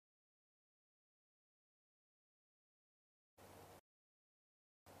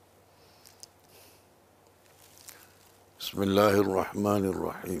بسم الله الرحمن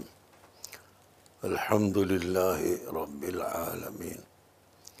الرحيم الحمد لله رب العالمين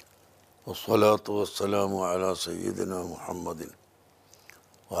والصلاة والسلام على سيدنا محمد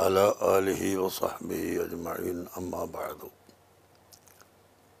وعلى آله وصحبه أجمعين أما بعد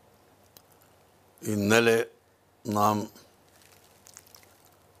ഇന്നലെ നാം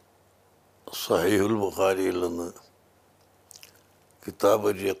സഹീഹുൽ ബുഖാരിയിൽ നിന്ന്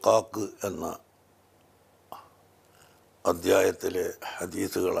കിതാബ് റിഖാഖ് എന്ന അദ്ധ്യായത്തിലെ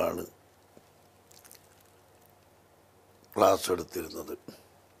ഹദീസുകളാണ് ക്ലാസ് എടുത്തിരുന്നത്.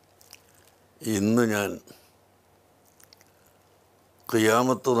 ഇന്ന് ഞാൻ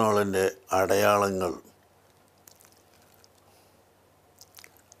ഖിയാമത്ത് നാളിൻ്റെ അടയാളങ്ങൾ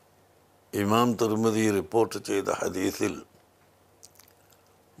ഇമാം തിർമിദി റിപ്പോർട്ട് ചെയ്ത ഹദീസിൽ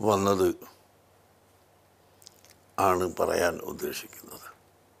വന്നത് ആണ് പറയാൻ ഉദ്ദേശിക്കുന്നത്.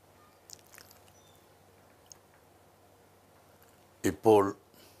 ഇപ്പോൾ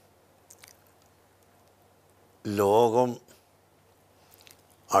ലോകം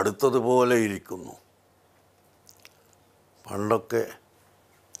അടുത്തതുപോലെ ഇരിക്കുന്നു. പണ്ടൊക്കെ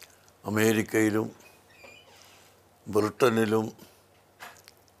അമേരിക്കയിലും ബ്രിട്ടനിലും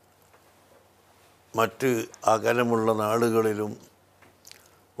മറ്റ് അകലമുള്ള നാടുകളിലും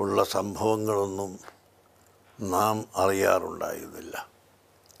ഉള്ള സംഭവങ്ങളൊന്നും നാം അറിയാറുണ്ടായിരുന്നില്ല.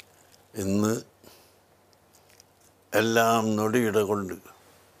 ഇന്ന് എല്ലാം നൊടിയിട കൊണ്ട്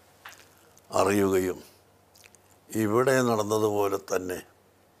അറിയുകയും ഇവിടെ നടന്നതുപോലെ തന്നെ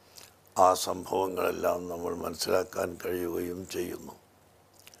ആ സംഭവങ്ങളെല്ലാം നമ്മൾ മനസ്സിലാക്കാൻ കഴിയുകയും ചെയ്യുന്നു.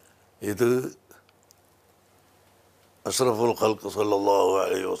 ഇത് അഷ്റഫുൽ ഖൽഖ് സല്ലല്ലാഹു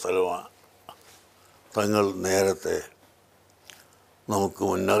അലൈഹി വസല്ലമ തങ്ങൾ നേരത്തെ നമുക്ക്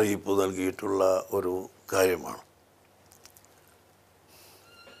മുന്നറിയിപ്പ് നൽകിയിട്ടുള്ള ഒരു കാര്യമാണ്.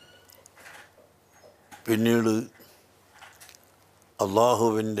 പിന്നീട്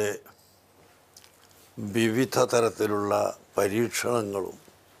അള്ളാഹുവിൻ്റെ വിവിധ തരത്തിലുള്ള പരീക്ഷണങ്ങളും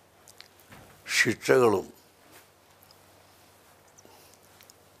ശിക്ഷകളും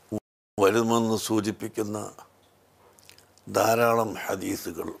വരുമെന്ന് സൂചിപ്പിക്കുന്ന ധാരാളം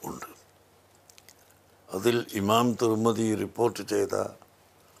ഹദീസുകൾ ഉണ്ട്. അതിൽ ഇമാം തിർമിദി റിപ്പോർട്ട് ചെയ്ത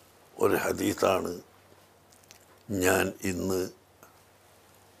ഒരു ഹദീസാണ് ഞാൻ ഇന്ന്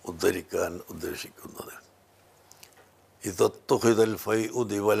ഉദ്ധരിക്കാൻ ഉദ്ദേശിക്കുന്നത്. ഇദത്തുഖിദൽ ഫൈഉ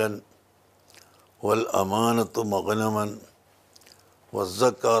ദിവലൻ വൽ അമാനത്തു മഗ്നമൻ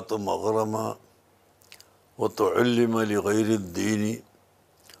വസ്സക്കാത്തു മഗ്റമ വതുഉല്ലിമ ലിഗൈരി الدീനി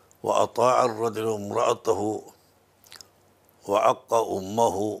വഅതാഅ الرجل امرأته വഅഖ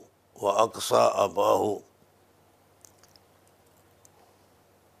ഉമ്മഹു വഅഖ്സ അബാഹു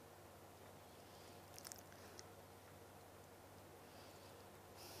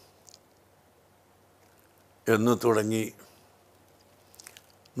എന്ന് തുടങ്ങി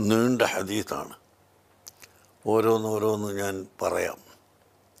നീണ്ട ഹദീസാണ്. ഓരോന്നോരോന്ന് ഞാൻ പറയാം.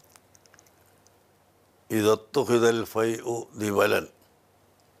 ഇദത്തുഖിദൽ ഫൈഉ ദിവലൻ.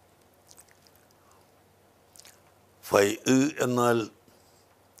 ഫൈ എന്നാൽ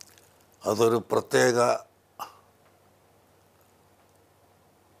അതൊരു പ്രത്യേക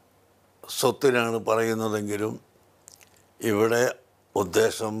സ്വത്തിനാണ് പറയുന്നതെങ്കിലും ഇവിടെ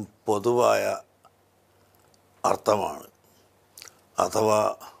ഉദ്ദേശം പൊതുവായ അർത്ഥമാണ്. അഥവാ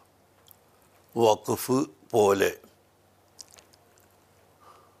വഖഫ് പോലെ.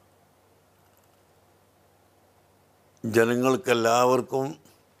 ജനങ്ങൾക്കെല്ലാവർക്കും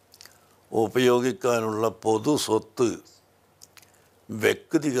ഉപയോഗിക്കാനുള്ള പൊതു സ്വത്ത്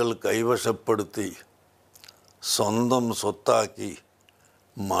വ്യക്തികൾ കൈവശപ്പെടുത്തി സ്വന്തം സ്വത്താക്കി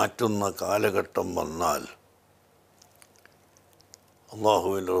മാറ്റുന്ന കാലഘട്ടം വന്നാൽ,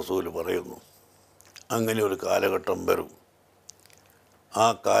 അല്ലാഹുവിൻ്റെ റസൂൽ പറയുന്നു, അങ്ങനെ ഒരു കാലഘട്ടം വരും. ആ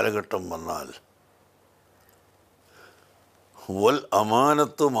കാലഘട്ടം വന്നാൽ വൽ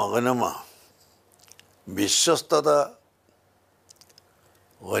അമാനത്തു മഗ്നമ, വിശ്വസ്തത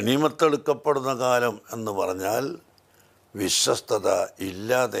ഗനീമത്തെടുക്കപ്പെടുന്ന കാലം എന്ന് പറഞ്ഞാൽ വിശ്വസ്തത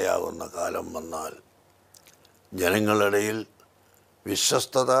ഇല്ലാതെയാകുന്ന കാലം വന്നാൽ, ജനങ്ങളിടയിൽ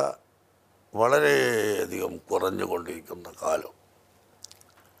വിശ്വസ്തത വളരെയധികം കുറഞ്ഞുകൊണ്ടിരിക്കുന്ന കാലം.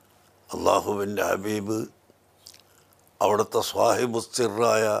 അള്ളാഹുവിൻ്റെ ഹബീബ് അവിടുത്തെ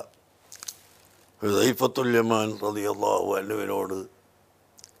സ്വാഹിബുസ്സിറായ ഹുദൈഫത്തുൽ യമാൻ റളിയല്ലാഹു അൻഹുവിനോട്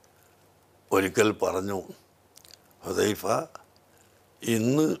ഒരിക്കൽ പറഞ്ഞു, ഹുദൈഫ,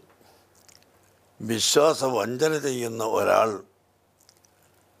 ഇന്ന് വിശ്വാസവഞ്ചന ചെയ്യുന്ന ഒരാൾ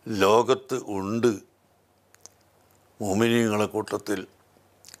ലോകത്ത് ഉണ്ട് മുഅ്മിനീങ്ങളുടെ കൂട്ടത്തിൽ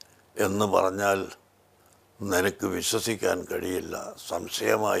എന്ന് പറഞ്ഞാൽ നിനക്ക് വിശ്വസിക്കാൻ കഴിയില്ല,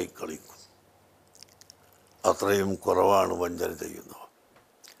 സംശയമായി കളിക്കും. അത്രയും കുറവാണ് വഞ്ചന ചെയ്യുന്നവർ.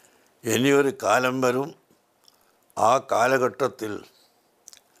 ഇനിയൊരു കാലം വരും, ആ കാലഘട്ടത്തിൽ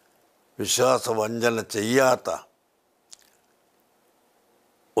വിശ്വാസവഞ്ചന ചെയ്യാത്ത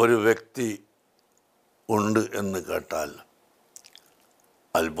ഒരു വ്യക്തി ഉണ്ട് എന്ന് കേട്ടാൽ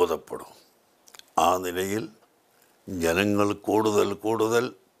അത്ഭുതപ്പെടും. ആ നിലയിൽ ജനങ്ങൾ കൂടുതൽ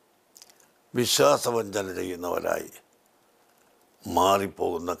വിശ്വാസവഞ്ചന ചെയ്യുന്നവരായി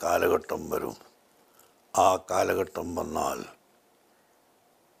മാറിപ്പോകുന്ന കാലഘട്ടം വരും. ആ കാലഘട്ടം വന്നാൽ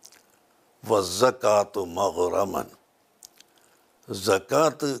വസ്സക്കാത്ത് മഗ്റമൻ,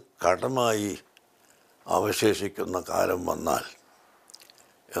 സക്കാത്ത് കടമായി അവശേഷിക്കുന്ന കാലം വന്നാൽ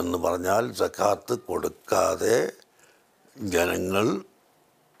എന്ന് പറഞ്ഞാൽ സക്കാത്ത് കൊടുക്കാതെ ജനങ്ങൾ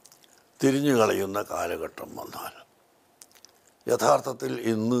തിരിഞ്ഞു കളയുന്ന കാലഘട്ടം വന്നാൽ. യഥാർത്ഥത്തിൽ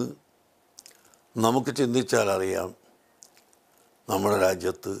ഇന്ന് നമുക്ക് ചിന്തിച്ചാൽ അറിയാം, നമ്മുടെ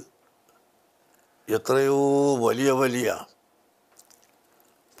രാജ്യത്ത് എത്രയോ വലിയ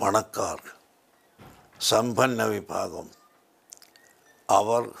പണക്കാർ, സമ്പന്ന വിഭാഗം,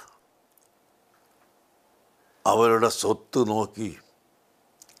 അവർ അവരുടെ സ്വത്ത് നോക്കി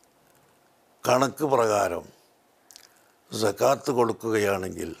കണക്ക് പ്രകാരം സക്കാത്ത്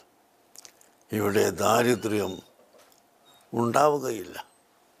കൊടുക്കുകയാണെങ്കിൽ ഇവിടെ ദാരിദ്ര്യം ഉണ്ടാവുകയില്ല.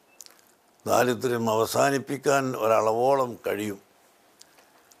 ദാരിദ്ര്യം അവസാനിപ്പിക്കാൻ ഒരളവോളം കഴിയും.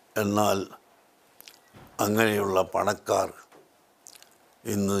 എന്നാൽ അങ്ങനെയുള്ള പണക്കാർ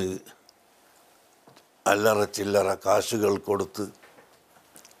ഇന്ന് അല്ലറ ചില്ലറ കാശുകൾ കൊടുത്ത്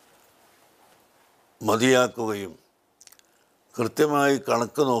മതിയാക്കുകയും കൃത്യമായി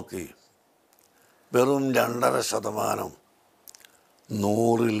കണക്ക് നോക്കി വെറും 2.5%,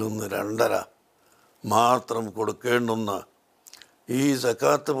 100ൽ നിന്ന് 2.5 മാത്രം കൊടുക്കേണ്ടുന്ന ഈ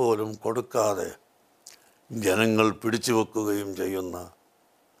സക്കാത്ത് പോലും കൊടുക്കാതെ ജനങ്ങൾ പിടിച്ചു വെക്കുകയും ചെയ്യുന്ന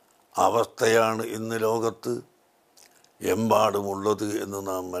അവസ്ഥയാണ് ഇന്ന് ലോകത്ത് എമ്പാടുമുള്ളത് എന്ന്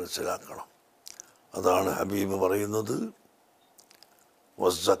നാം മനസ്സിലാക്കണം. അതാണ് ഹബീബ് പറയുന്നത്,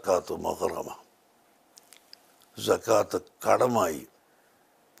 വസ്സക്കാത്ത് മഗ്റമ, സക്കാത്ത് കടമായി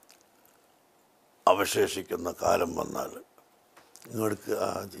അവശേഷിക്കുന്ന കാലം വന്നാൽ. നിങ്ങൾക്ക് ആ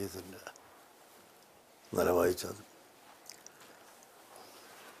ഹദീസിൻ്റെ നില വായിച്ചത്,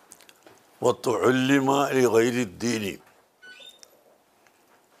 വത്തുഉല്ലിമ ലിഗൈരിദ്ദീനി,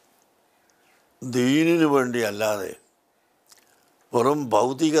 ദീനിനു വേണ്ടി അല്ലാതെ വെറും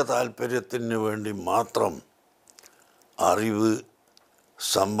ഭൗതിക താല്പര്യത്തിന് വേണ്ടി മാത്രം അറിവ്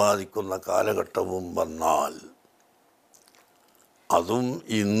സമ്പാദിക്കുന്ന കാലഘട്ടവും വന്നാൽ, അതും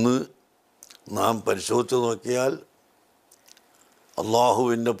ഇന്ന് നാം പരിശോധിച്ച് നോക്കിയാൽ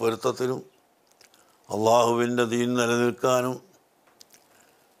അള്ളാഹുവിൻ്റെ പൊരുത്തത്തിനും അള്ളാഹുവിൻ്റെ ദീൻ നിലനിൽക്കാനും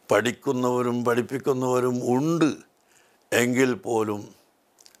പഠിക്കുന്നവരും പഠിപ്പിക്കുന്നവരും ഉണ്ട് എങ്കിൽ പോലും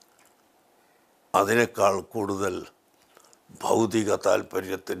അതിനേക്കാൾ കൂടുതൽ ഭൗതിക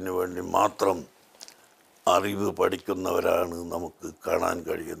താല്പര്യത്തിന് വേണ്ടി മാത്രം അറിവ് പഠിക്കുന്നവരാണ് നമുക്ക് കാണാൻ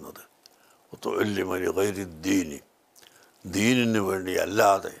കഴിയുന്നത്. ദീനിന് വേണ്ടി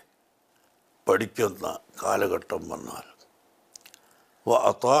അല്ലാതെ പഠിക്കുന്ന കാലഘട്ടം വന്നാൽ,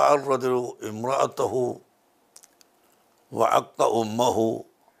 വഅതാഅ അർ-റജുലു ഇംറഅതഹു വഅഖ ഉമ്മഹു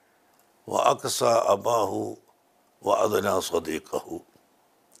വഅഖസ അബാഹു വഅദ്നാ സദീഖഹു.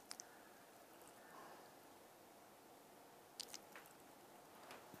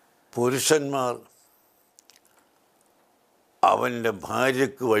 പുരുഷന്മാർ അവൻ്റെ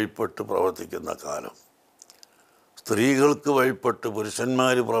ഭാര്യയ്ക്ക് വഴിപ്പെട്ട് പ്രവർത്തിക്കുന്ന കാലം, സ്ത്രീകൾക്ക് വഴിപ്പെട്ട്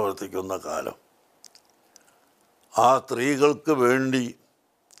പുരുഷന്മാർ പ്രവർത്തിക്കുന്ന കാലം, ആ സ്ത്രീകൾക്ക് വേണ്ടി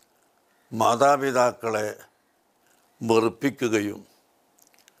മാതാപിതാക്കളെ വെറുപ്പിക്കുകയും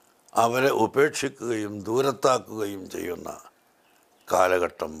അവരെ ഉപേക്ഷിക്കുകയും ദൂരത്താക്കുകയും ചെയ്യുന്ന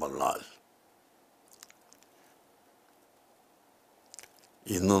കാലഘട്ടം വന്നാൽ,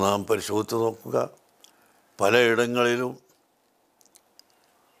 ഇന്ന് നാം പരിശോധിച്ച് നോക്കുക, പലയിടങ്ങളിലും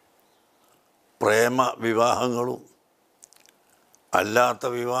പ്രേമ വിവാഹങ്ങളും അല്ലാത്ത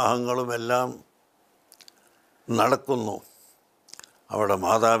വിവാഹങ്ങളുമെല്ലാം നടക്കുന്നു. അവിടെ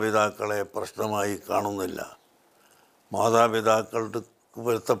മാതാപിതാക്കളെ പ്രശ്നമായി കാണുന്നില്ല. മാതാപിതാക്കളുടെ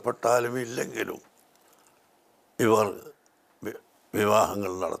പൊരുത്തപ്പെട്ടാലും ഇല്ലെങ്കിലും ഇവർ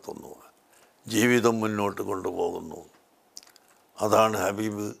വിവാഹങ്ങൾ നടത്തുന്നു, ജീവിതം മുന്നോട്ട് കൊണ്ടുപോകുന്നു. അതാണ്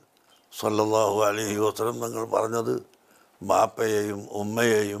ഹബീബ് സല്ലല്ലാഹു അലൈഹി വസല്ലം തങ്ങൾ പറഞ്ഞത്, ബാപ്പയെയും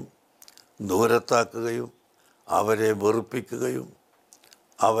ഉമ്മയെയും ദൂരത്താക്കുകയും അവരെ വെറുപ്പിക്കുകയും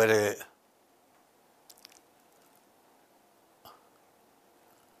അവരെ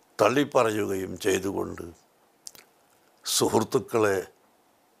തള്ളിപ്പറയുകയും ചെയ്തുകൊണ്ട് സുഹൃത്തുക്കളെ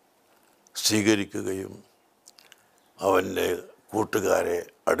സ്വീകരിക്കുകയും അവൻ്റെ കൂട്ടുകാരെ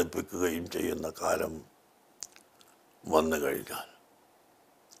അടുപ്പിക്കുകയും ചെയ്യുന്ന കാലം വന്നു കഴിഞ്ഞാൽ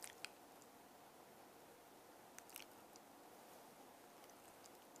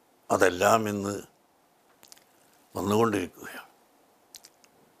അതെല്ലാം ഇന്ന് വന്നുകൊണ്ടിരിക്കുകയാണ്.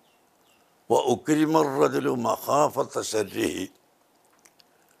 ഉക്രിമർ റജുലു മഖാഫത്ത ശർരിഹി,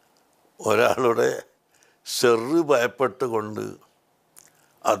 ഒരാളുടെ ഷെറ് ഭയപ്പെട്ടുകൊണ്ട്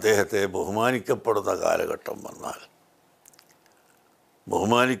അദ്ദേഹത്തെ ബഹുമാനിക്കപ്പെടുന്ന കാലഘട്ടം വന്നാൽ,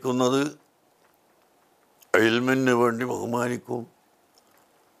 ബഹുമാനിക്കുന്നത് ഇൽമിന് വേണ്ടി ബഹുമാനിക്കും,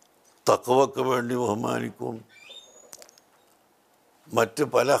 തഖ്വക്ക് വേണ്ടി ബഹുമാനിക്കും, മറ്റ്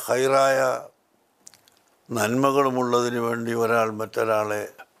പല ഖൈറായ നന്മകളുമുള്ളതിന് വേണ്ടി ഒരാൾ മറ്റൊരാളെ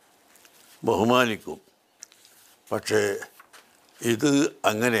ബഹുമാനിക്കും. പക്ഷേ ഇത്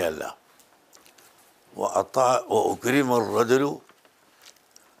അങ്ങനെയല്ല. ഉക്രിമർ റജുലു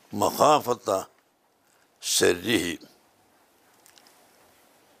മഖാഫത്ത ശർരിഹി,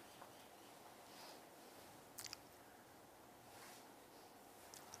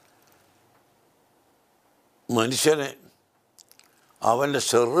 മനുഷ്യനെ അവൻ്റെ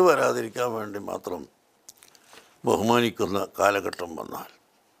ഷെറ് വരാതിരിക്കാൻ വേണ്ടി മാത്രം ബഹുമാനിക്കുന്ന കാലഘട്ടം വന്നാൽ,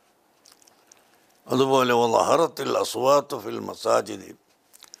 അതുപോലെ ലഹറത്തിൽ അസ്വാത്ത് ഫിൽ മസാജിദി,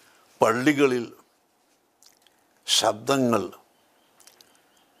 പള്ളികളിൽ ശബ്ദങ്ങൾ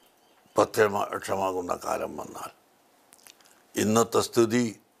പ്രത്യക്ഷമാകുന്ന കാലം വന്നാൽ, ഇന്നത്തെ സ്ഥിതി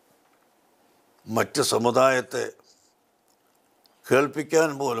മറ്റ് സമുദായത്തെ കേൾപ്പിക്കാൻ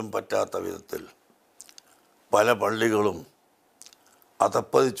പോലും പറ്റാത്ത വിധത്തിൽ പല പള്ളികളും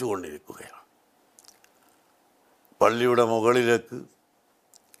അതപ്പതിച്ചു കൊണ്ടിരിക്കുകയാണ്. പള്ളിയുടെ മുകളിലേക്ക്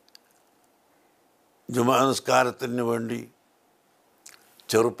ജുമാ നിസ്കാരത്തിന് വേണ്ടി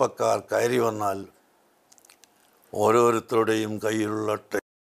ചെറുപ്പക്കാർ കയറി വന്നാൽ ഓരോരുത്തരുടെയും കയ്യിലുള്ള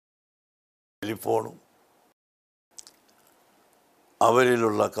ടെലിഫോണും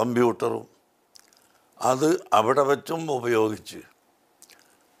അവരിലുള്ള കമ്പ്യൂട്ടറും അത് അവിടെ വച്ചും ഉപയോഗിച്ച്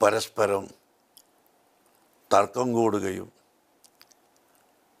പരസ്പരം തർക്കം കൂടുകയും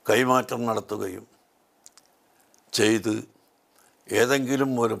കൈമാറ്റം നടത്തുകയും ചെയ്ത്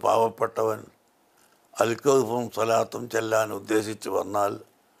ഏതെങ്കിലും ഒരു പാവപ്പെട്ടവൻ അൽക്കഹും സ്വലാത്തും ചെല്ലാൻ ഉദ്ദേശിച്ച് വന്നാൽ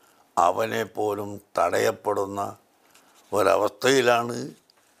അവനെ പോലും തടയപ്പെടുന്ന ഒരവസ്ഥയിലാണ്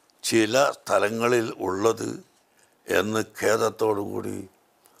ചില സ്ഥലങ്ങളിൽ ഉള്ളത് എന്ന് ഖേദത്തോടു കൂടി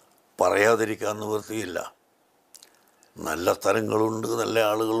പറയാതിരിക്കാൻ നിവൃത്തിയില്ല. നല്ല സ്ഥലങ്ങളുണ്ട്, നല്ല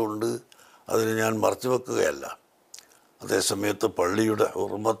ആളുകളുണ്ട്, അതിന് ഞാൻ മറച്ചു വെക്കുകയല്ല. അതേസമയത്ത് പള്ളിയുടെ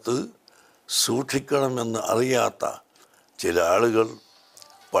ഹുർമത്ത് സൂക്ഷിക്കണമെന്ന് അറിയാത്ത ചില ആളുകൾ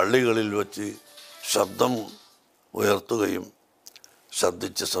പള്ളികളിൽ വച്ച് ശബ്ദം ഉയർത്തുകയും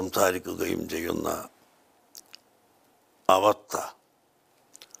ശബ്ദിച്ച് സംസാരിക്കുകയും ചെയ്യുന്ന അവസ്ഥ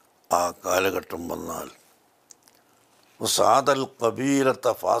ആ കാലഘട്ടം വന്നാൽ, സാദൽ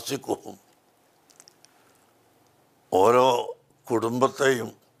കബീലത്തെ ഫാസിഖും, ഓരോ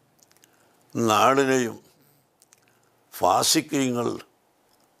കുടുംബത്തെയും നാടിനെയും ഫാസിഖീങ്ങൾ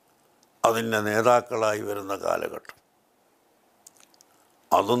അതിൻ്റെ നേതാക്കളായി വരുന്ന കാലഘട്ടം.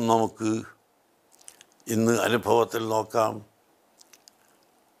 അതും നമുക്ക് ഇന്ന് അനുഭവത്തിൽ നോക്കാം.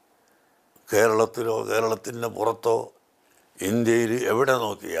 കേരളത്തിലോ കേരളത്തിൻ്റെ പുറത്തോ ഇന്ത്യയിൽ എവിടെ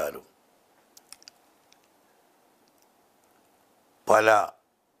നോക്കിയാലും പല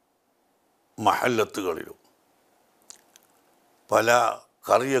മഹല്ലത്തുകളിലും പല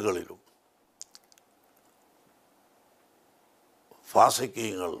കറിയകളിലും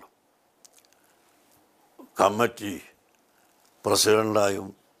ഫാസിഖീങ്ങൾ കമ്മിറ്റി പ്രസിഡൻ്റായും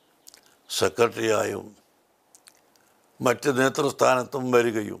സെക്രട്ടറിയായും മറ്റ് നേതൃസ്ഥാനത്തും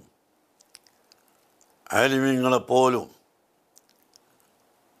വരികയും ആലിമീങ്ങളെപ്പോലും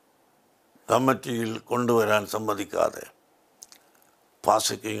കമ്മിറ്റിയിൽ കൊണ്ടുവരാൻ സമ്മതിക്കാതെ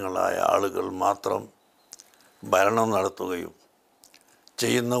ഫാസിഖീങ്ങളായ ആളുകൾ മാത്രം ഭരണം നടത്തുകയും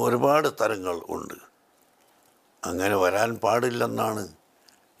ചെയ്യുന്ന ഒരുപാട് തരങ്ങൾ ഉണ്ട്. അങ്ങനെ വരാൻ പാടില്ലെന്നാണ്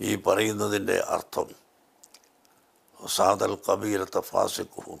ഈ പറയുന്നതിൻ്റെ അർത്ഥം. സാദൽ കബീലത്തെ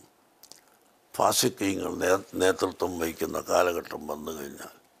ഫാസിഖും, ഫാസിഖീങ്ങൾ നേതൃത്വം വഹിക്കുന്ന കാലഘട്ടം വന്നു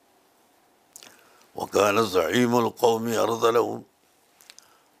കഴിഞ്ഞാൽ, വകാന സഈമുൽ ഖൗമി അർദലവും,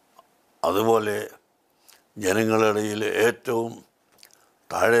 അതുപോലെ ജനങ്ങളിടയിൽ ഏറ്റവും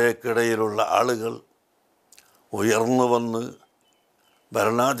താഴേക്കിടയിലുള്ള ആളുകൾ ഉയർന്നു വന്ന്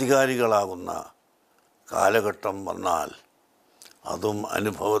ഭരണാധികാരികളാകുന്ന കാലഘട്ടം വന്നാൽ അതും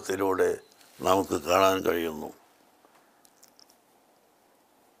അനുഭവത്തിലൂടെ നമുക്ക് കാണാൻ കഴിയുന്നു.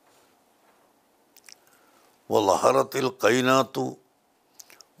 വലഹറത്തിൽ കൈനാത്തു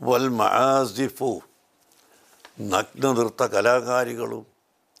വൽ മആസിഫു, നഗ്നനൃത്ത കലാകാരികളും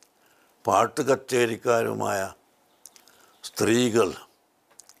പാട്ട് കച്ചേരിക്കാരുമായ സ്ത്രീകൾ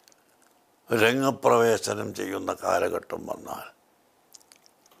രംഗപ്രവേശനം ചെയ്യുന്ന കാലഘട്ടം വന്നാൽ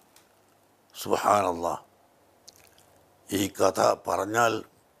സുബ്ഹാനല്ലാഹ്, ഈ കഥ പറഞ്ഞാൽ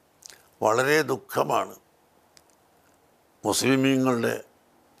വളരെ ദുഃഖമാണ്. മുസ്ലിമീങ്ങളുടെ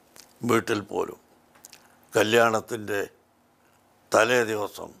വീട്ടിൽ പോലും കല്യാണത്തിൻ്റെ തലേ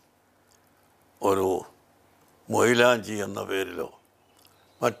ദിവസം ഒരു മൊയ്ലാഞ്ചി എന്ന പേരിലോ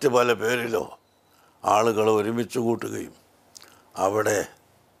മറ്റ് പല പേരിലോ ആളുകൾ ഒരുമിച്ച് കൂട്ടുകയും അവിടെ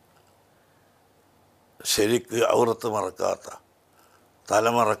ശരിക്ക് ഔറത്ത് മറക്കാത്ത,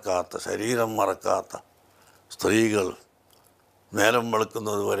 തലമറക്കാത്ത, ശരീരം മറക്കാത്ത സ്ത്രീകൾ നേരം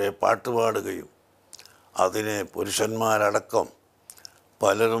വെളുക്കുന്നതുവരെ പാട്ടുപാടുകയും അതിനെ പുരുഷന്മാരടക്കം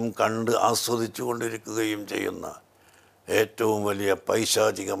പലരും കണ്ട് ആസ്വദിച്ചു കൊണ്ടിരിക്കുകയും ചെയ്യുന്ന ഏറ്റവും വലിയ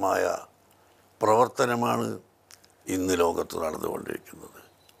പൈശാചികമായ പ്രവർത്തനമാണ് ഇന്ന് ലോകത്ത് നടന്നുകൊണ്ടിരിക്കുന്നത്.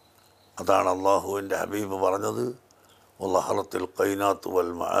 അതാണ് അള്ളാഹുവിൻ്റെ ഹബീബ് പറഞ്ഞത്, വല്ലഹറത്തിൽ ഖൈനാത്തു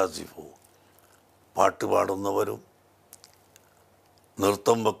വൽ മആസിഫു, പാട്ടുപാടുന്നവരും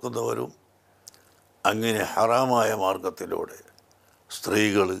നൃത്തം വെക്കുന്നവരും അങ്ങനെ ഹറാമായ മാർഗത്തിലൂടെ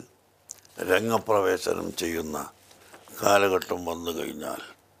സ്ത്രീകൾ രംഗപ്രവേശനം ചെയ്യുന്ന കാലഘട്ടം വന്നു കഴിഞ്ഞാൽ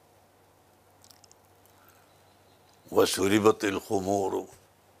വശുരിബത്തിൽ ഹുമൂറും,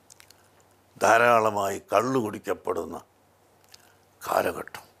 ധാരാളമായി കള്ളു കുടിക്കപ്പെടുന്ന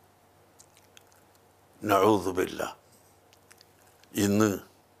കാലഘട്ടം. നഊദു ബില്ലാഹ്. ഇന്ന്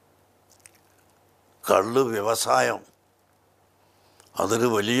കള്ള് വ്യവസായം അതൊരു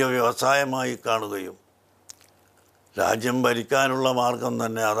വലിയ വ്യവസായമായി കാണുകയും രാജ്യം ഭരിക്കാനുള്ള മാർഗം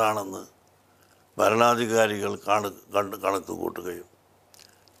തന്നെ അതാണെന്ന് ഭരണാധികാരികൾ കണക്ക് കൂട്ടുകയും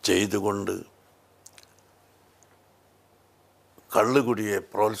ചെയ്തുകൊണ്ട് കള്ളുകുടിയെ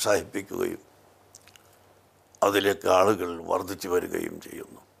പ്രോത്സാഹിപ്പിക്കുകയും അതിലേക്ക് ആളുകൾ വർദ്ധിച്ചു വരികയും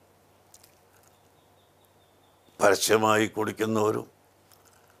ചെയ്യുന്നു. പരസ്യമായി കുടിക്കുന്നവരും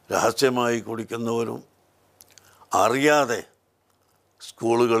രഹസ്യമായി കുടിക്കുന്നവരും അറിയാതെ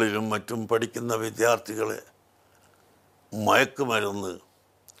സ്കൂളുകളിലും മറ്റും പഠിക്കുന്ന വിദ്യാർത്ഥികളെ മയക്കുമരുന്ന്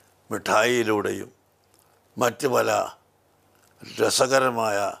മിഠായിയിലൂടെയും മറ്റ് പല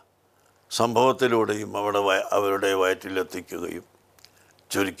രസകരമായ സംഭവത്തിലൂടെയും അവരുടെ വയറ്റിലെത്തിക്കുകയും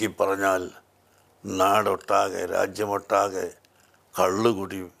ചുരുക്കി പറഞ്ഞാൽ നാടൊട്ടാകെ, രാജ്യമൊട്ടാകെ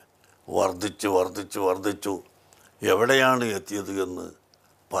കള്ളുകുടി വർദ്ധിച്ചു എവിടെയാണ് എത്തിയത് എന്ന്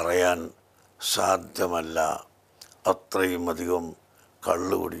പറയാൻ സാധ്യമല്ല. അത്രയും അധികം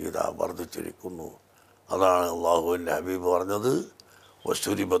കള്ളുകുടി ഇതാ വർദ്ധിച്ചിരിക്കുന്നു. അതാണ് അള്ളാഹുവിൻ്റെ ഹബീബ് പറഞ്ഞത്,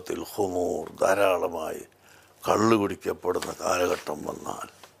 വശുരിബത്തിൽ ഹുമൂർ, ധാരാളമായി കള്ളു കുടിക്കപ്പെടുന്ന കാലഘട്ടം വന്നാൽ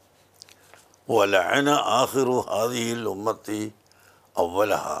വലഅന ആഖിറു ഹാദിഹിൽ ഉമ്മത്തി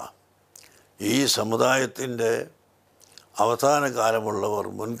അവ്വലഹ, ഈ സമുദായത്തിൻ്റെ അവസാന കാലമുള്ളവർ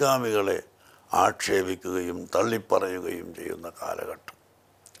മുൻഗാമികളെ ആക്ഷേപിക്കുകയും തള്ളിപ്പറയുകയും ചെയ്യുന്ന കാലഘട്ടം.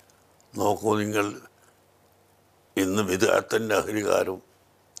 നോക്കൂ നിങ്ങൾ, ഇന്ന് ബിദ്അത്തിൻ്റെ അഹ്ലികാരും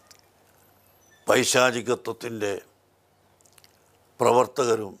പൈശാചികത്വത്തിൻ്റെ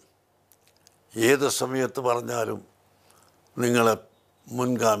പ്രവർത്തകരും ഏത് സമയത്ത് പറഞ്ഞാലും നിങ്ങളെ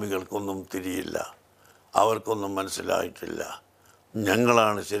മുൻഗാമികൾക്കൊന്നും തിരിയില്ല, അവർക്കൊന്നും മനസ്സിലായിട്ടില്ല,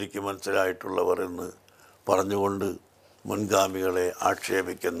 ഞങ്ങളാണ് ശരിക്കും മനസ്സിലായിട്ടുള്ളവർ എന്ന് പറഞ്ഞുകൊണ്ട് മുൻഗാമികളെ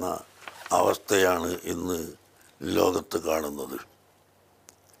ആക്ഷേപിക്കുന്ന അവസ്ഥയാണ് ഇന്ന് ലോകത്ത് കാണുന്നത്.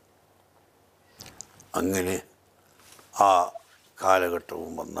 അങ്ങനെ ആ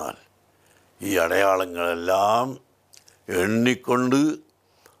കാലഘട്ടവും വന്നാൽ ഈ അടയാളങ്ങളെല്ലാം എണ്ണിക്കൊണ്ട്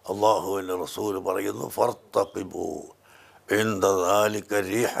അള്ളാഹുവിൻ്റെ റസൂൽ പറയുന്നു, ഫർത്തഖിബു ഇൻദ ദാലിക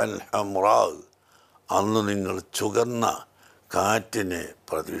റീഹൻ ഹംറാ, അന്ന് നിങ്ങൾ ചുകന്ന കാറ്റിനെ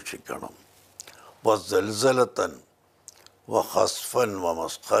പ്രതീക്ഷിക്കണം. വസൽസലത്തൻ വഖസ്ഫൻ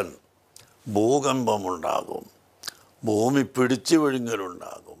വമസ്ഖൻ, ഭൂകമ്പമുണ്ടാകും, ഭൂമി പിടിച്ചു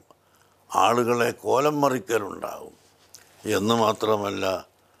വിഴുങ്ങലുണ്ടാകും, ആളുകളെ കോലം മറിക്കലുണ്ടാകും എന്ന് മാത്രമല്ല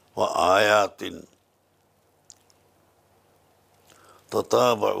ആയാത്തിൻ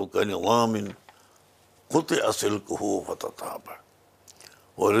തതാബഉ കനിളാമിൻ ഖുതിഅ സിൽകുഹു ഫതതാബ,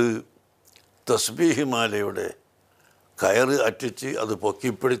 ഒരു തസ്ബീഹ് മാലയുടെ കയറ് അറ്റിച്ച് അത്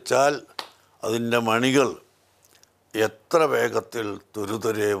പൊക്കിപ്പിടിച്ചാൽ അതിൻ്റെ മണികൾ എത്ര വേഗത്തിൽ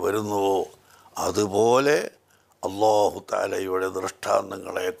തുരുതുരെ വരുന്നുവോ അതുപോലെ അല്ലാഹു തആലയുടെ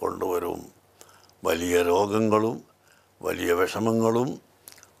ദൃഷ്ടാന്തങ്ങളെ കൊണ്ടുവരും. വലിയ രോഗങ്ങളും വലിയ വിഷമങ്ങളും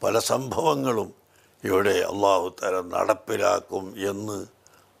പല സംഭവങ്ങളും ഇവിടെ അല്ലാഹു തആല നടപ്പിലാക്കും എന്ന്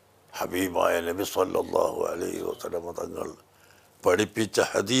ഹബീബായ നബി സല്ലല്ലാഹു അലൈഹി വസല്ലം തങ്ങൾ പഠിപ്പിച്ച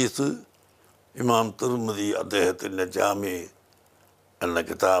ഹദീസ് ഇമാം തിർമിദി അദ്ദേഹത്തിൻ്റെ ജാമി എന്ന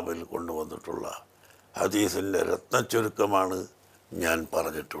കിതാബിൽ കൊണ്ടുവന്നിട്ടുള്ള ഹദീസിൻ്റെ രത്നച്ചുരുക്കമാണ് ഞാൻ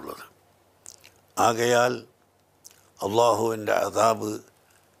പറഞ്ഞിട്ടുള്ളത്. ആകയാൽ അള്ളാഹുവിൻ്റെ അദാബ്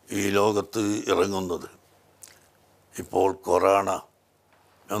ഈ ലോകത്ത് ഇറങ്ങുന്നത്. ഇപ്പോൾ കൊറോണ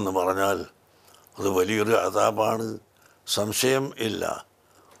എന്ന് പറഞ്ഞാൽ അത് വലിയൊരു അദാബാണ്, സംശയം ഇല്ല.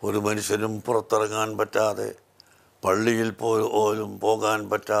 ഒരു മനുഷ്യനും പുറത്തിറങ്ങാൻ പറ്റാതെ, പള്ളിയിൽ പോലും പോകാൻ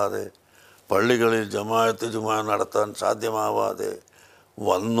പറ്റാതെ, പള്ളികളിൽ ജമാഅത്ത് ജുമാ നടത്താൻ സാധ്യമാവാതെ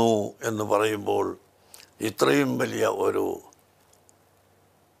വന്നു എന്ന് പറയുമ്പോൾ ഇത്രയും വലിയ ഒരു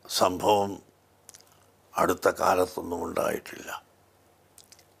സംഭവം അടുത്ത കാലത്തൊന്നും ഉണ്ടായിട്ടില്ല.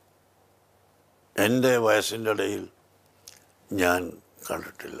 എൻ്റെ വയസ്സിൻ്റെ ഇടയിൽ ഞാൻ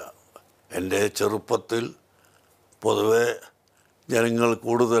കണ്ടിട്ടില്ല. എൻ്റെ ചെറുപ്പത്തിൽ പൊതുവെ ജനങ്ങൾ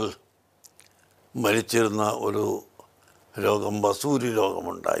കൂടുതൽ മരിച്ചിരുന്ന ഒരു രോഗം വസൂരി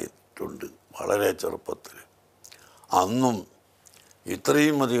രോഗമുണ്ടായിട്ടുണ്ട് വളരെ ചെറുപ്പത്തിൽ. അന്നും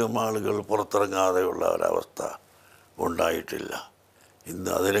ഇത്രയും അധികം ആളുകൾ പുറത്തിറങ്ങാതെയുള്ള ഒരവസ്ഥ ഉണ്ടായിട്ടില്ല.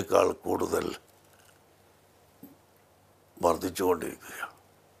 ഇന്ന് അതിനേക്കാൾ കൂടുതൽ വർദ്ധിച്ചുകൊണ്ടിരിക്കുകയാണ്.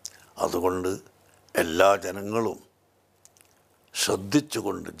 അതുകൊണ്ട് എല്ലാ ജനങ്ങളും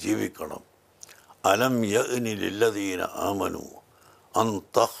ശ്രദ്ധിച്ചുകൊണ്ട് ജീവിക്കണം. അലം യഅ്നി ലില്ലദീന ആമനു അൻ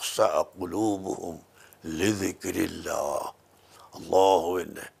തഖ്ശഅ ഖുലൂബുഹും ലിദിക്രില്ലാഹ്.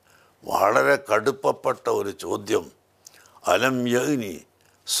 അല്ലാഹുവിൻ്റെ വളരെ കടുപ്പപ്പെട്ട ഒരു ചോദ്യം. അലം യഅ്നി,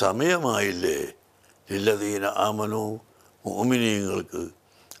 സമയമായില്ലേ, ലില്ലദീന ആമനു, മുഅ്മിനീങ്ങൾക്ക്,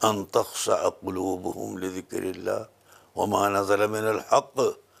 അൻ തഖ്ശഅ ഖുലൂബുഹും ലിദിക്രില്ലാഹ് വമാ നസല മിനൽ ഹഖ്,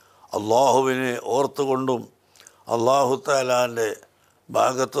 അള്ളാഹുവിനെ ഓർത്തുകൊണ്ടും അള്ളാഹു തആലാൻ്റെ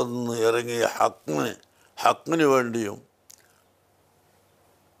ഭാഗത്തു നിന്ന് ഇറങ്ങിയ ഹക്കിന് വേണ്ടിയും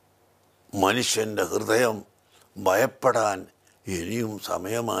മനുഷ്യൻ്റെ ഹൃദയം ഭയപ്പെടാൻ ഇനിയും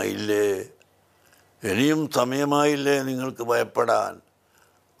സമയമായില്ലേ നിങ്ങൾക്ക് ഭയപ്പെടാൻ?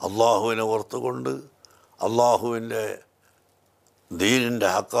 അള്ളാഹുവിനെ ഓർത്തുകൊണ്ട് അള്ളാഹുവിൻ്റെ ദീനിൻ്റെ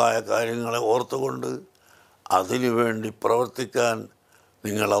ഹക്കായ കാര്യങ്ങളെ ഓർത്തുകൊണ്ട് അതിനു വേണ്ടി പ്രവർത്തിക്കാൻ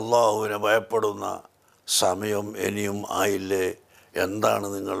നിങ്ങൾ അള്ളാഹുവിനെ ഭയപ്പെടുന്ന സമയം ഇനിയും ആയില്ലേ? എന്താണ്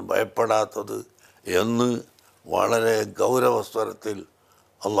നിങ്ങൾ ഭയപ്പെടാത്തത് എന്ന് വളരെ ഗൗരവസ്വരത്തിൽ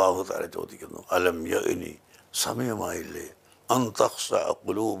അള്ളാഹു തആല ചോദിക്കുന്നു. അലം യഅ്നി, സമയമായില്ലേ, അൻ തഖ്ശഅ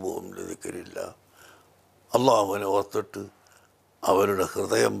ഖുലൂബുഹും ലിദിക്രില്ലാഹ്, അള്ളാഹുവിനെ ഓർത്തിട്ട് അവരുടെ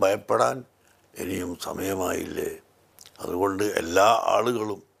ഹൃദയം ഭയപ്പെടാൻ ഇനിയും സമയമായില്ലേ? അതുകൊണ്ട് എല്ലാ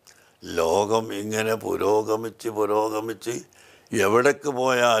ആളുകളും, ലോകം ഇങ്ങനെ പുരോഗമിച്ച് എവിടേക്ക്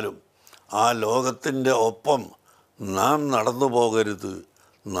പോയാലും ആ ലോകത്തിൻ്റെ ഒപ്പം നാം നടന്നു പോകരുത്.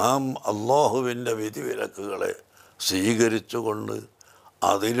 നാം അള്ളാഹുവിൻ്റെ വിധിവിലക്കുകളെ സ്വീകരിച്ചുകൊണ്ട്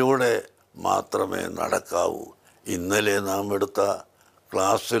അതിലൂടെ മാത്രമേ നടക്കാവൂ. ഇന്നലെ നാം എടുത്ത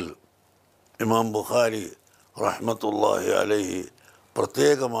ക്ലാസ്സിൽ ഇമാം ബുഖാരി റഹ്മത്തുള്ളാഹി അലൈഹി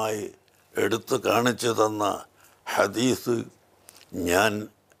പ്രത്യേകമായി എടുത്തു കാണിച്ചു തന്ന ഹദീസ് ഞാൻ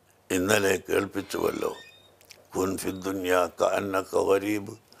ഇന്നലെ കേൾപ്പിച്ചുവല്ലോ. കുൻ ഫിദ്ദുനിയാ കഅന്നക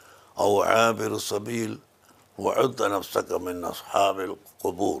ഗരീബ് ഔ ആബിറു സബീൽ വഅദ് നഫ്സക മിൻ അസ്ഹാബിൽ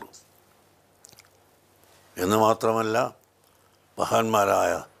ഖുബൂർ എന്ന് മാത്രമല്ല,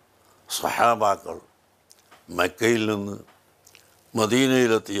 മഹാന്മാരായ സഹാബാക്കൾ മക്കയിൽ നിന്ന്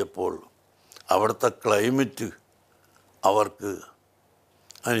മദീനയിലെത്തിയപ്പോൾ അവിടുത്തെ ക്ലൈമറ്റ് അവർക്ക്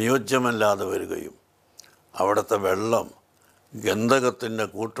അനുയോജ്യമല്ലാതെ വരികയും അവിടുത്തെ വെള്ളം ഗന്ധകത്തിൻ്റെ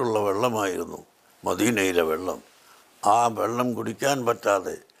കൂട്ടുള്ള വെള്ളമായിരുന്നു മദീനയിലെ വെള്ളം. ആ വെള്ളം കുടിക്കാൻ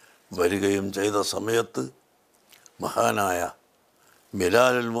പറ്റാതെ വരികയും ചെയ്ത സമയത്ത് മഹാനായ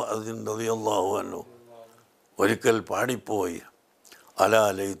ബിലാലുൽ മുഅദ്ദിൻ റളിയല്ലാഹു അൻഹു ഒരിക്കൽ പാടിപ്പോയി, അലാ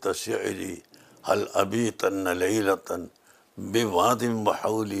ലൈത ശിഅരി ഹൽ അബീതന്ന ലൈലത്തൻ ബിവാദിൻ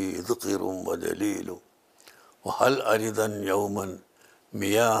വഹൗലി ഇദ്ഖിറും വജലീലു വഹൽ അരിദൻ യൗമൻ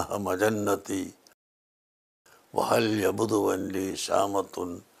മിയാഹ മജന്നതി വഹൽ യബ്ദുവൻ ലി ശാമത്തുൻ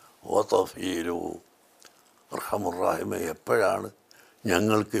വതഫീലു. അർഹമുർറാഹിമേ, എപ്പോഴാണ്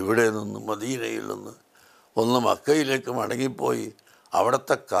ഞങ്ങൾക്ക് ഇവിടെ നിന്ന് മദീനയിൽ നിന്ന് ഒന്ന് മക്കയിലേക്ക് മടങ്ങിപ്പോയി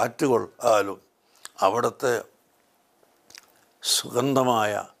അവിടുത്തെ കാറ്റുകൾ ആലും അവിടുത്തെ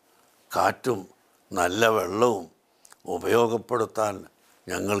സുഗന്ധമായ കാറ്റും നല്ല വെള്ളവും ഉപയോഗപ്പെടുത്താൻ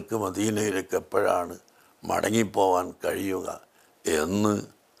ഞങ്ങൾക്ക് മദീനയിലേക്ക് എപ്പോഴാണ് മടങ്ങിപ്പോവാൻ കഴിയുക എന്ന്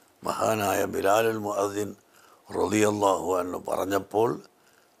മഹാനായ ബിലാലുൽ മുഅദ്ദിൻ റളിയല്ലാഹു അൻഹു പറഞ്ഞപ്പോൾ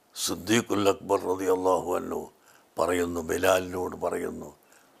സിദ്ദീഖുൽ അക്ബർ റളിയല്ലാഹു അൻഹു പറയുന്നു, ബിലാലിനോട് പറയുന്നു,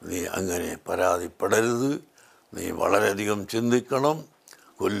 നീ അങ്ങനെ പരാതിപ്പെടരുത്, നീ വളരെയധികം ചിന്തിക്കണം.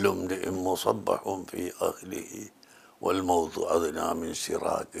 കുല്ലും മുസബ്ബഹും ഫി അഹ്ലിഹി വൽ മൗതു അദ്നാ മിൻ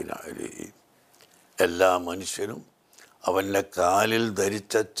ശിറാഖി നഅലിഹി. എല്ലാ മനുഷ്യനും അവൻ്റെ കാലിൽ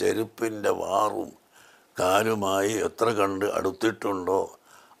ധരിച്ച ചെരുപ്പിൻ്റെ വാറും കാലുമായി എത്ര കണ്ട് അടുത്തിട്ടുണ്ടോ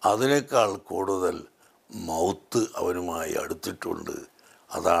അതിനേക്കാൾ കൂടുതൽ മൗത്ത് അവനുമായി അടുത്തിട്ടുണ്ട്.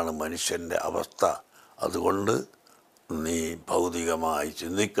 അതാണ് മനുഷ്യൻ്റെ അവസ്ഥ. അതുകൊണ്ട് നീ ഭൗതികമായി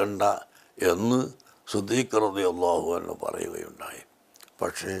ചിന്തിക്കണ്ട എന്ന് സിദ്ദീഖ് റളിയല്ലാഹു അൻഹു പറയുകയുണ്ടായി.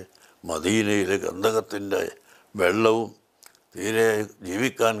 പക്ഷേ മദീനയിലെ ഗന്ധകത്തിൻ്റെ വെള്ളവും തീരെ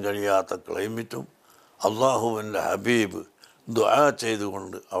ജീവിക്കാൻ കഴിയാത്ത ക്ലൈമറ്റും അള്ളാഹുവിൻ്റെ ഹബീബ് ദുആ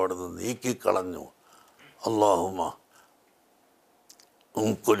ചെയ്തുകൊണ്ട് അവിടുന്ന് നീക്കിക്കളഞ്ഞു. അല്ലാഹുമ്മ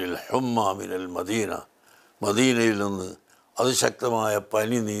ഉൻഖുലിൽ ഹുമ്മ മിനൽ മദീന, മദീനയിൽ നിന്ന് അതിശക്തമായ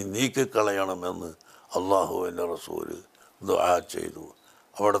പനി നീ നീക്കിക്കളയണമെന്ന് അള്ളാഹുവിൻ്റെ റസൂല് ദുആ ചെയ്തു.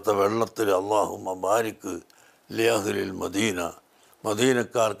 അവിടുത്തെ വെള്ളത്തിൽ അല്ലാഹുമ്മ ബാരിക്ക് ലിഅഹ്ലിൽ മദീന,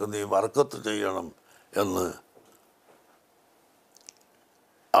 മദീനക്കാർക്ക് നീ ബർക്കത്ത് ചെയ്യണം എന്ന്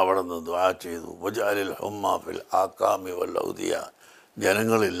അവിടെ നിന്ന് ദുആ ചെയ്തു. വജഅലിൽ ഹുമ്മ ഫിൽ ആക്കാമി വൽ ഔദിയ,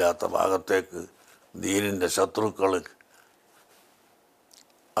 ജനങ്ങളില്ലാത്ത ഭാഗത്തേക്ക് ദീനിൻ്റെ ശത്രുക്കൾ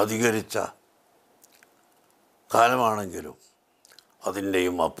അധികരിച്ച കാലമാണെങ്കിലും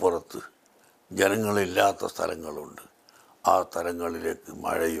അതിൻ്റെയും അപ്പുറത്ത് ജനങ്ങളില്ലാത്ത സ്ഥലങ്ങളുണ്ട്. ആ സ്ഥലങ്ങളിലേക്ക്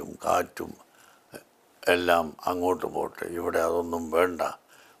മഴയും കാറ്റും എല്ലാം അങ്ങോട്ട് പോട്ടെ, ഇവിടെ അതൊന്നും വേണ്ട,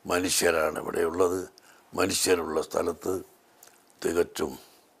 മനുഷ്യരാണ് ഇവിടെയുള്ളത്, മനുഷ്യരുള്ള സ്ഥലത്ത് തികച്ചും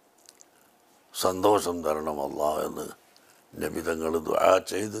സന്തോഷം തരണം അല്ലാഹ് എന്ന് നബി തങ്ങൾ ദുആ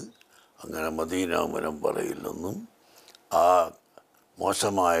ചെയ്ത് അങ്ങനെ മദീന മുനവ്വറയിൽ നിന്നും ആ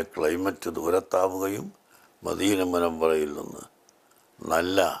മോശമായ ക്ലൈമറ്റ് ദൂരത്താവുകയും മദീന മുനവ്വറയിൽ നിന്ന്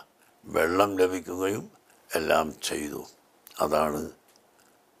നല്ല വെള്ളം ലഭിക്കുകയും എല്ലാം ചെയ്തു. അതാണ്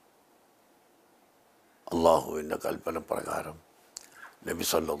അള്ളാഹുവിൻ്റെ കൽപ്പന പ്രകാരം നബി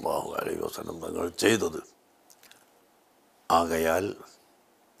സല്ലല്ലാഹു അലൈഹി വസല്ലം തങ്ങൾ ചെയ്തത്. ആകയാൽ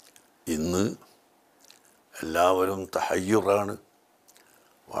ഇന്ന് എല്ലാവരും തഹയ്യുറാണ്,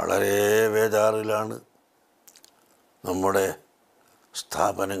 വളരെ ബേജാറിലാണ്. നമ്മുടെ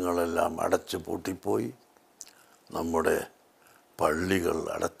സ്ഥാപനങ്ങളെല്ലാം അടച്ചു പൂട്ടിപ്പോയി, നമ്മുടെ പള്ളികൾ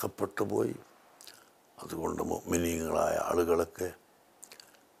അടക്കപ്പെട്ടു പോയി. അതുകൊണ്ട് മുഅ്മിനീങ്ങളായ ആളുകളൊക്കെ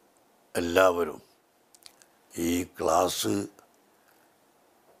എല്ലാവരും ഈ ക്ലാസ്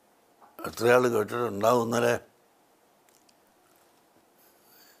എത്രയാൾ കേട്ടിട്ടുണ്ടാവും? ഇന്നലെ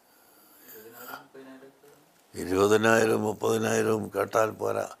 20,000 30,000 കേട്ടാൽ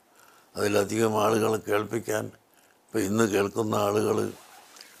പോരാ, അതിലധികം ആളുകൾ കേൾപ്പിക്കാൻ ഇപ്പം ഇന്ന് കേൾക്കുന്ന ആളുകൾ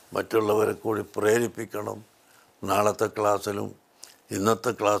മറ്റുള്ളവരെ കൂടി പ്രേരിപ്പിക്കണം. നാളത്തെ ക്ലാസ്സിലും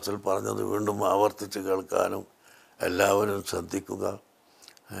ഇന്നത്തെ ക്ലാസ്സിൽ പറഞ്ഞത് വീണ്ടും ആവർത്തിച്ച് കേൾക്കാനും എല്ലാവരും ശ്രദ്ധിക്കുക.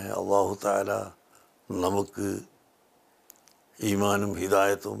 അല്ലാഹു തആല നമുക്ക് ഈമാനും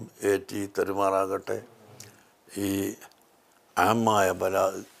ഹിദായത്തും ഏറ്റി തരുമാറാകട്ടെ. ഈ ആമായ ബലാ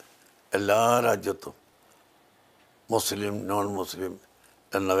എല്ലാ രാജ്യത്തും മുസ്ലിം നോൺ മുസ്ലിം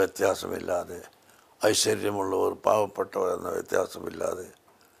എന്ന വ്യത്യാസമില്ലാതെ, ഐശ്വര്യമുള്ളവർ പാവപ്പെട്ടവർ എന്ന വ്യത്യാസമില്ലാതെ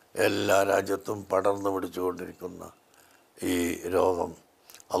എല്ലാ രാജ്യത്തും പടർന്നു പിടിച്ചുകൊണ്ടിരിക്കുന്ന ഈ രോഗം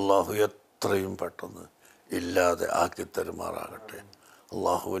അള്ളാഹു എത്രയും പെട്ടെന്ന് ഇല്ലാതെ ആക്കിത്തരുമാറാകട്ടെ.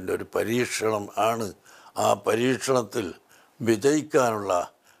 അള്ളാഹുവിൻ്റെ ഒരു പരീക്ഷണം ആണ്. ആ പരീക്ഷണത്തിൽ വിജയിക്കാനുള്ള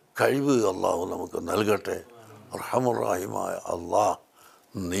കഴിവ് അള്ളാഹു നമുക്ക് നൽകട്ടെ. റഹ്മാനുറഹീമായ അള്ളാഹ്,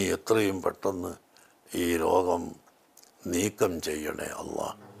 നീ എത്രയും പെട്ടെന്ന് ഈ രോഗം നീക്കം ചെയ്യണേ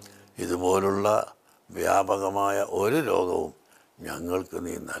അള്ളാഹ്. ഇതുപോലുള്ള വ്യാപകമായ ഒരു രോഗവും ഞങ്ങൾക്ക്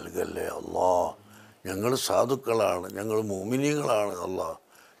നീ നൽകല്ലേ അള്ളാഹ്. ഞങ്ങൾ സാധുക്കളാണ്, ഞങ്ങൾ മുഅ്മിനീങ്ങളാണ് അള്ളാഹ്.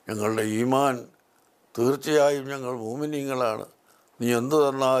 ഞങ്ങളുടെ ഈമാൻ തീർച്ചയായും ഞങ്ങൾ മുഅ്മിനീങ്ങളാണ്. നീ എന്തു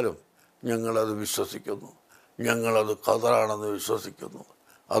തന്നാലും ഞങ്ങളത് വിശ്വസിക്കുന്നു, ഞങ്ങളത് ഖദറാണെന്ന് വിശ്വസിക്കുന്നു.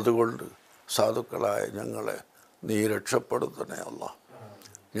 അതുകൊണ്ട് സാധുക്കളായ ഞങ്ങളെ നീ രക്ഷപ്പെടുത്തണേ അള്ളാഹ്.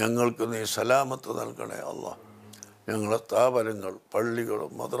 ഞങ്ങൾക്ക് നീ സലാമത്ത് നൽകണേ അള്ളാഹ്. ഞങ്ങളെ സ്ഥാപനങ്ങൾ,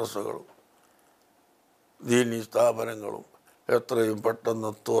 പള്ളികളും മദ്രസകളും ദീനി സ്ഥാപനങ്ങളും എത്രയും പെട്ടെന്ന്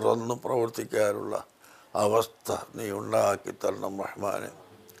തുറന്ന് പ്രവർത്തിക്കാനുള്ള അവസ്ഥ നീ ഉണ്ടാക്കി തരണം റഹ്മാനെ.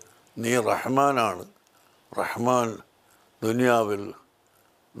 നീ റഹ്മാനാണ്. റഹ്മാൻ ദുനിയാവിൽ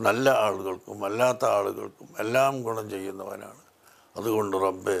നല്ല ആളുകൾക്കും അല്ലാത്ത ആളുകൾക്കും എല്ലാം ഗുണം ചെയ്യുന്നവനാണ്. അതുകൊണ്ട്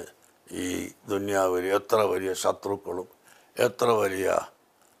റബ്ബേ, ഈ ദുനിയാവിൽ എത്ര വലിയ ശത്രുക്കളും എത്ര വലിയ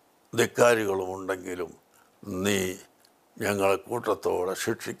ധിക്കാരികളും ഉണ്ടെങ്കിലും നീ ഞങ്ങളെ കൂട്ടത്തോടെ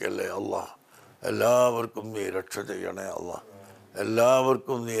ശിക്ഷിക്കല്ലേ അള്ളാഹ്. എല്ലാവർക്കും നീ രക്ഷ ചെയ്യണേ അള്ളാഹ്.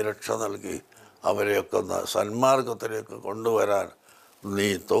 എല്ലാവർക്കും നീ രക്ഷ നൽകി അവരെയൊക്കെ സന്മാർഗത്തിലേക്ക് കൊണ്ടുവരാൻ നീ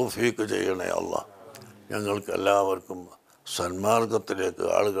തൗഫീക്ക് ചെയ്യണേ അള്ളാഹ്. ഞങ്ങൾക്ക് എല്ലാവർക്കും സന്മാർഗത്തിലേക്ക്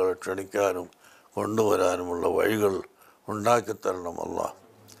ആളുകളെ ക്ഷണിക്കാനും കൊണ്ടുവരാനുമുള്ള വഴികൾ ഉണ്ടാക്കിത്തരണം അള്ളാഹ്.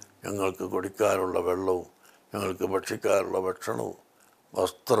 ഞങ്ങൾക്ക് കുടിക്കാനുള്ള വെള്ളവും ഞങ്ങൾക്ക് ഭക്ഷിക്കാനുള്ള ഭക്ഷണവും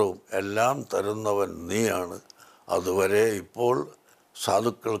വസ്ത്രവും എല്ലാം തരുന്നവൻ നീയാണ്. അതുവരെ ഇപ്പോൾ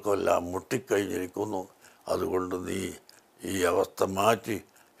സാധുക്കൾക്കെല്ലാം മുട്ടിക്കഴിഞ്ഞിരിക്കുന്നു. അതുകൊണ്ട് നീ ഈ അവസ്ഥ മാറ്റി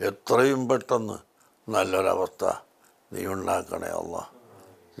എത്രയും പെട്ടെന്ന് നല്ലൊരവസ്ഥ നീ ഉണ്ടാക്കണേ അള്ളാഹ്.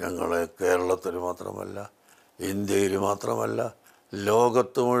 ഞങ്ങളെ കേരളത്തിൽ മാത്രമല്ല ഇന്ത്യയിൽ മാത്രമല്ല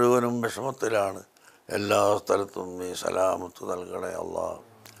ലോകത്ത് മുഴുവനും വിഷമത്തിലാണ്. എല്ലാ സ്ഥലത്തും നീ സലാമത്ത് നൽകണേ അല്ലാ,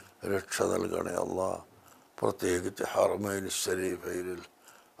 രക്ഷ നൽകണേ അല്ലാ. പ്രത്യേകിച്ച് ഹറമൈൻ ശരീഫയിൽ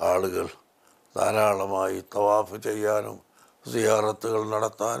ആളുകൾ ധാരാളമായി തവാഫ് ചെയ്യാനും സിയാറത്തുകൾ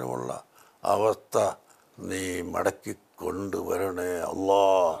നടത്താനുമുള്ള അവസ്ഥ നീ മടക്കിക്കൊണ്ടുവരണേ അല്ലാ.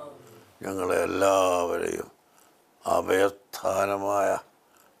 ഞങ്ങളെ എല്ലാവരെയും അഭയസ്ഥാനമായ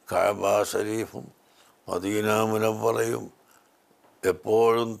കഅബ ശരീഫും മദീന മുനവ്വറയും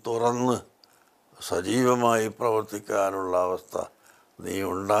എപ്പോഴും തുറന്ന് സജീവമായി പ്രവർത്തിക്കാനുള്ള അവസ്ഥ നീ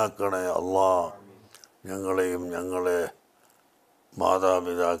ഉണ്ടാക്കണേ അല്ലാ. ഞങ്ങളെയും ഞങ്ങളെ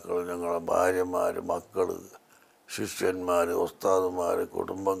മാതാപിതാക്കൾ, ഞങ്ങളെ ഭാര്യമാർ, മക്കൾ, ശിഷ്യന്മാർ, ഉസ്താദുമാർ,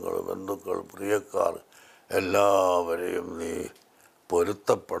 കുടുംബങ്ങൾ, ബന്ധുക്കൾ, പ്രിയക്കാർ എല്ലാവരെയും നീ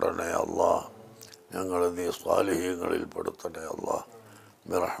പൊരുത്തപ്പെടണേ അല്ലാ. ഞങ്ങളെ നീ സ്വാലിഹീങ്ങളിൽ പെടുത്തണേ അല്ലാ.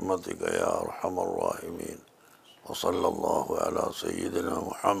 ബിറഹ്മതിക യാ അർഹമർ റഹീമീൻ. വസല്ലല്ലാഹു അലാ സയ്യിദിനാ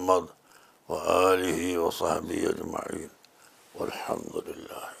മുഹമ്മദ് വആലിഹി വസഹ്ബിഹി അജ്മഈൻ.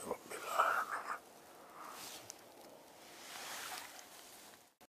 വൽഹംദുലില്ലാഹി റബ്ബിൽ